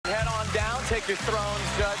take your thrones,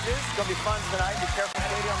 judges. It's going to be fun tonight. Be careful,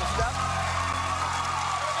 Katie, on the step.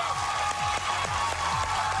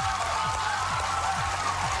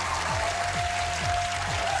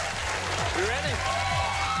 You ready?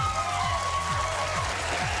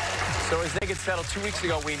 So as they get settled 2 weeks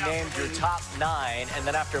ago, we named your top 9. And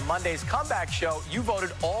then after Monday's comeback show, you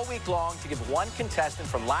voted all week long to give one contestant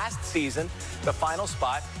from last season the final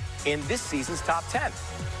spot in this season's top 10.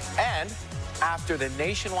 And after the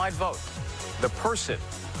nationwide vote, the person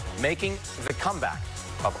making the comeback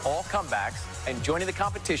of all comebacks and joining the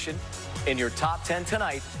competition in your top 10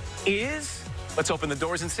 tonight is, let's open the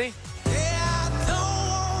doors and see. It's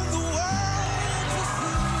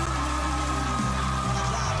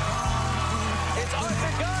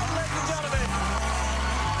Audition, ladies and gentlemen.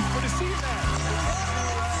 Good to see you, man.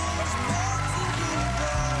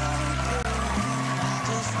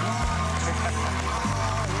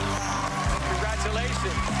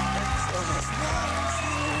 Congratulations.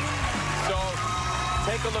 So,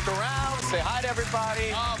 take a look around, say hi to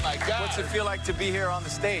everybody. Oh, my God. What's it feel like to be here on the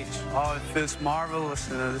stage? Oh, it feels marvelous.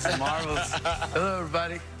 This is marvelous. Hello,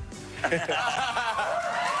 everybody.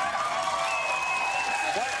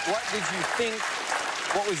 What did you think?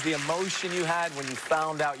 What was the emotion you had when you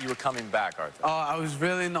found out you were coming back, Arthur? Oh, I was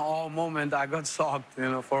really in the awe moment. I got shocked,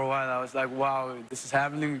 for a while. I was like, wow, this is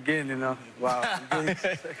happening again, Wow.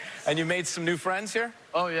 And you made some new friends here?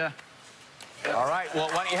 Oh, yeah. All right, well,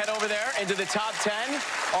 why don't you head over there into the top 10,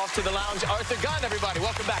 off to the lounge. Arthur Gunn, everybody,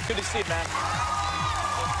 welcome back. Good to see you, man.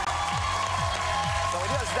 So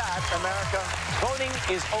it does that, America. Voting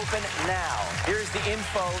is open now. Here's the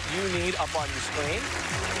info you need up on your screen.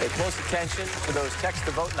 Pay close attention to those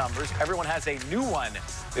text-to-vote numbers. Everyone has a new one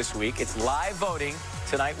this week. It's live voting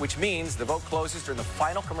tonight, which means the vote closes during the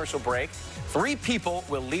final commercial break. 3 people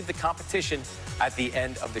will leave the competition at the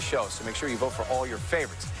end of the show, so make sure you vote for all your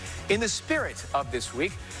favorites. In the spirit of this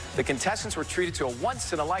week, the contestants were treated to a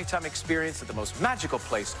once-in-a-lifetime experience at the most magical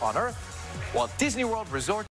place on Earth, Walt Disney World Resort.